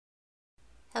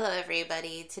Hello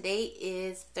everybody. Today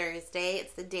is Thursday.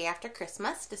 It's the day after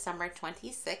Christmas, December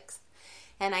 26th.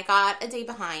 And I got a day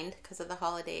behind because of the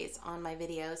holidays on my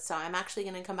videos. So I'm actually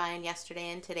going to combine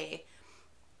yesterday and today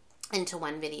into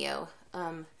one video.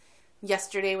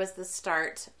 Yesterday was the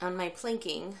start on my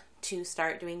planking to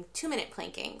start doing 2-minute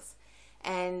plankings.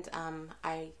 And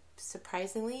I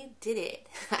surprisingly did it.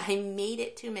 I made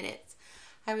it 2 minutes.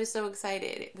 I was so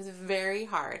excited. It was very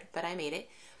hard, but I made it.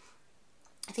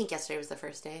 I think yesterday was the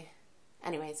first day.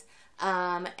 Anyways,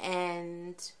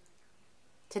 and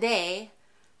today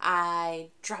I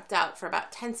dropped out for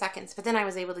about 10 seconds, but then I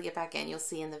was able to get back in. You'll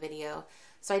see in the video.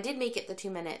 So I did make it the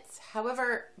 2 minutes.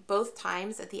 However, both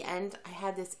times at the end, I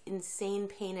had this insane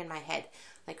pain in my head,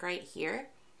 like right here,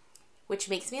 which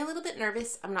makes me a little bit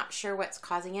nervous. I'm not sure what's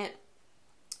causing it,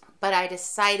 but I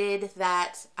decided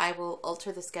that I will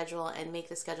alter the schedule and make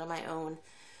the schedule my own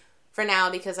for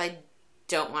now because I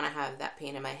don't want to have that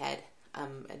pain in my head. I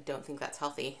don't think that's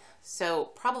healthy.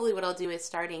 So probably what I'll do is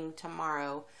starting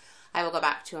tomorrow, I will go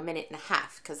back to 1.5 minutes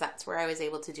because that's where I was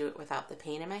able to do it without the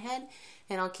pain in my head.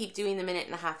 And I'll keep doing the 1.5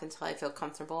 minutes until I feel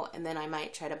comfortable. And then I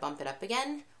might try to bump it up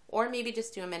again, or maybe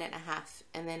just do 1.5 minutes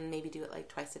and then maybe do it like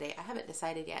twice a day. I haven't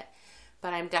decided yet,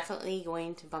 but I'm definitely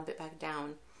going to bump it back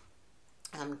down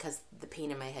because the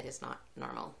pain in my head is not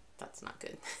normal. That's not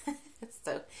good.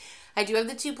 So I do have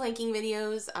the 2 planking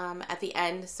videos at the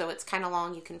end, so it's kind of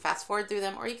long. You can fast forward through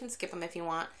them or you can skip them if you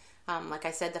want. Like I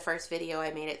said, the first video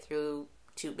I made it through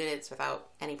 2 minutes without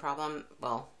any problem.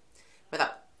 Well,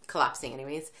 without collapsing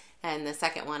anyways. And the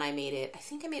second one I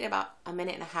think I made it about 1.5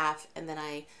 minutes and then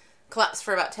I collapsed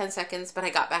for about 10 seconds, but I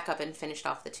got back up and finished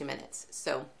off the 2 minutes.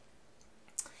 So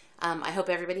I hope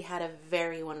everybody had a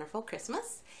very wonderful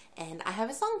Christmas, and I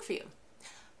have a song for you.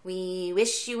 We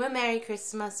wish you a Merry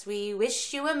Christmas, we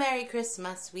wish you a Merry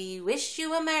Christmas, we wish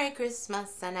you a Merry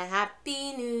Christmas and a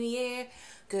Happy New Year.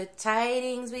 Good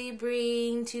tidings we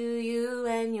bring to you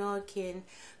and your kin,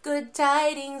 good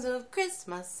tidings of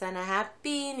Christmas and a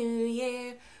Happy New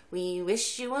Year. We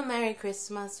wish you a Merry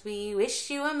Christmas, we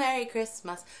wish you a Merry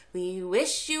Christmas, we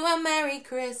wish you a Merry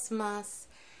Christmas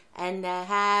and a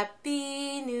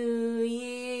Happy New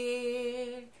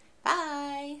Year.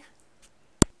 Bye!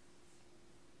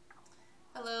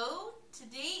 Hello,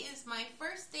 today is my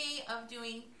first day of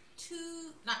doing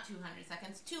 2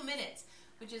 minutes,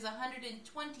 which is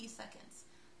 120 seconds.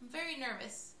 I'm very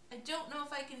nervous. I don't know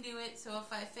if I can do it, so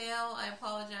if I fail, I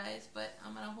apologize, but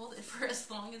I'm going to hold it for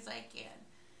as long as I can.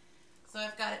 So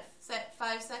I've got it set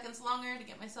 5 seconds longer to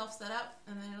get myself set up,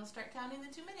 and then it'll start counting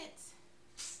the 2 minutes.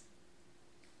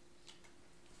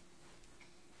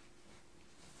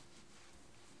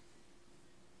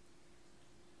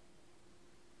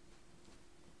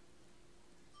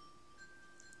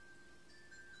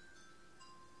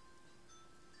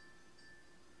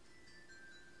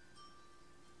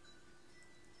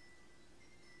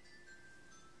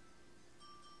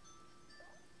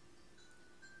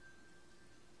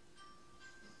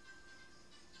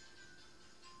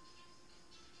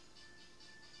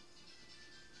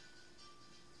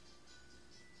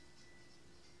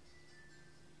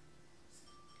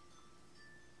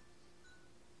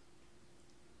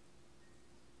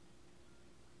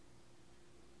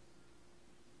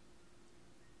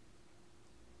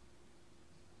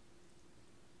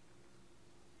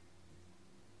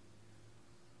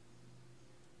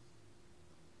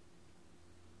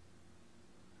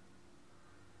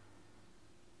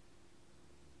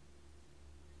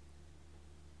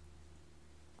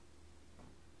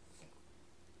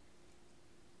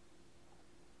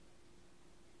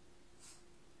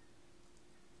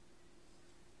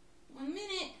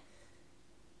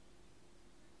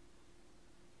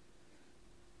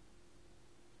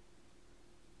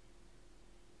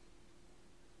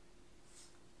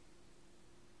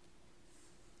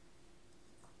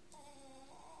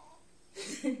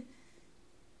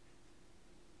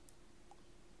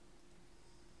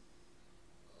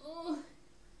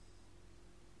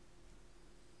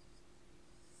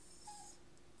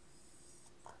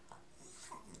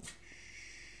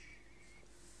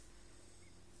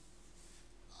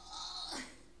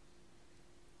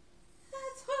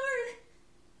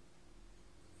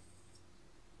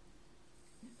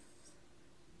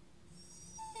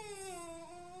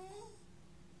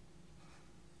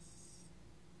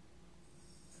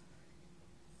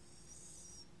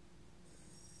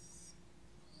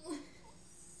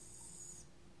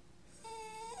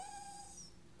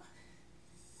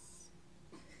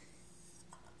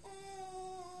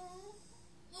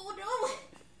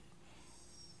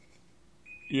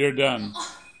 You're done.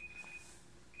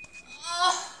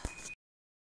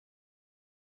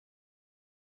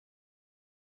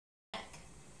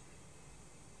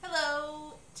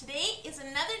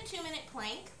 another 2-minute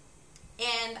plank,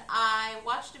 and I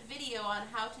watched a video on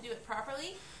how to do it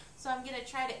properly, so I'm going to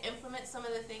try to implement some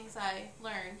of the things I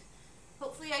learned.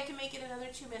 Hopefully I can make it another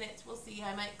 2 minutes. We'll see.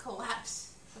 I might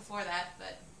collapse before that,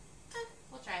 but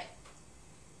we'll try it.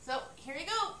 So, here you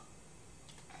go.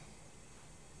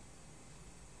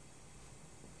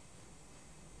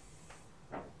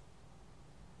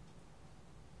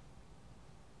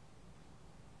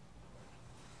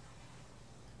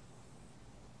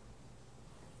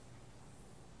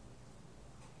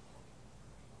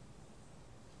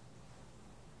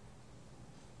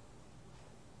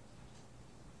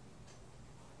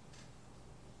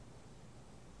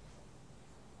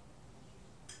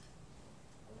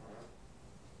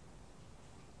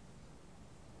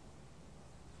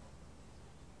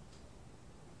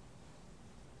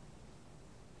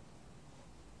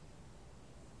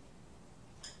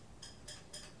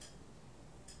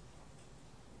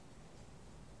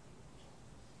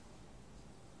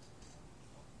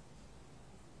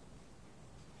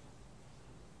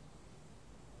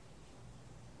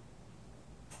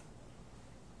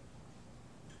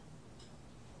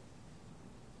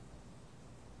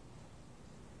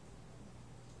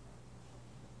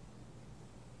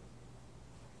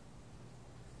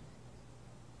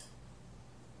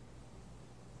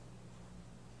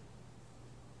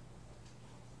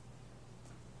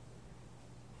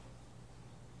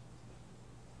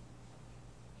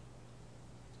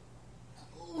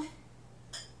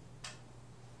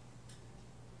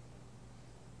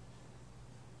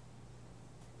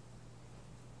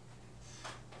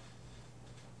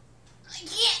 I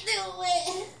can't do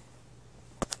it.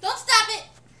 Don't stop it.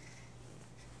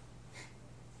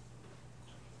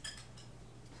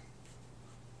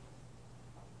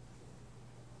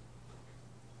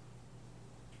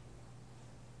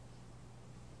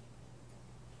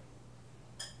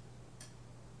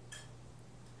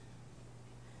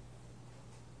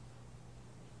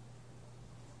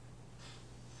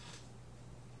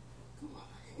 Come on.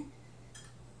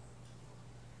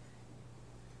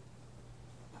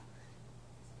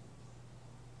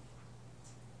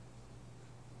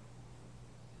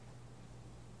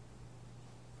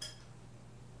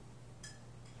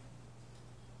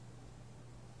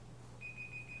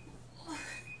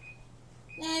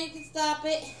 Now you can stop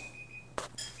it.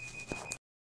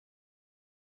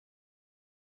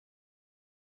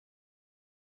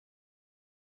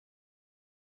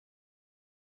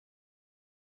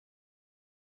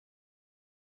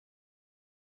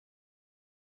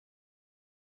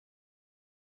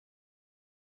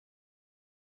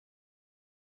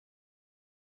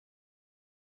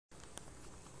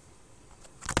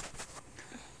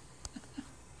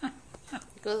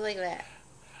 Goes like that.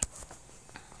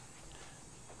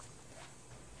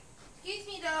 Excuse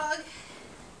me, dog.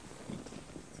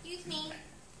 Excuse me.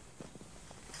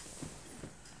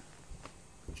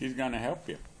 She's gonna help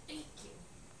you. Thank you.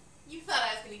 You thought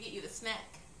I was going to get you the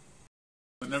snack.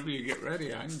 Whenever you get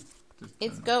ready, I can just...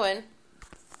 It's going.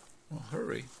 Well,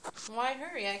 hurry. Why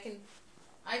hurry?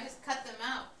 I just cut them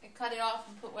out. I cut it off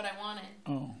and put what I wanted.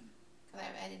 Oh. Because I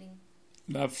have editing.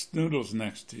 Left Snoodles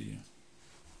next to you.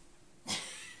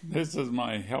 This is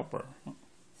my helper.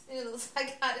 Snoodles,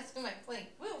 I got it to my plate.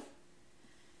 Woo!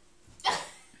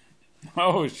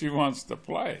 Oh, she wants to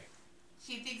play.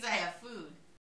 She thinks I have